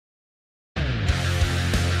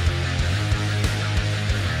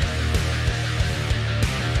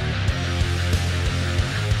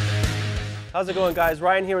How's it going, guys?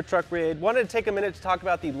 Ryan here with Truck Brigade. Wanted to take a minute to talk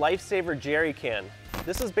about the LifeSaver Jerrycan.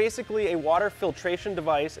 This is basically a water filtration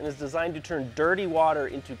device and is designed to turn dirty water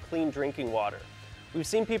into clean drinking water. We've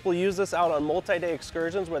seen people use this out on multi-day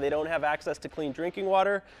excursions where they don't have access to clean drinking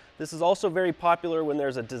water. This is also very popular when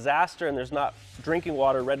there's a disaster and there's not drinking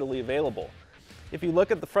water readily available. If you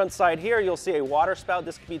look at the front side here, you'll see a water spout.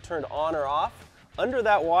 This can be turned on or off. Under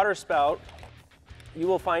that water spout, you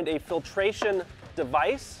will find a filtration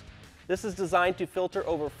device. This is designed to filter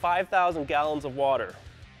over 5,000 gallons of water.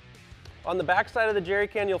 On the back side of the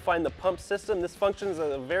jerrycan, you'll find the pump system. This functions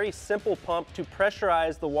as a very simple pump to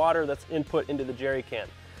pressurize the water that's input into the jerrycan.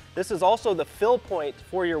 This is also the fill point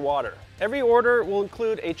for your water. Every order will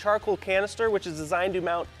include a charcoal canister, which is designed to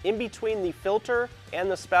mount in between the filter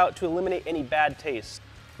and the spout to eliminate any bad taste.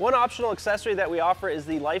 One optional accessory that we offer is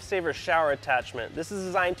the LifeSaver shower attachment. This is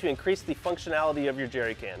designed to increase the functionality of your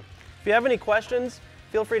jerrycan. If you have any questions,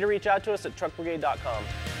 feel free to reach out to us at truckbrigade.com.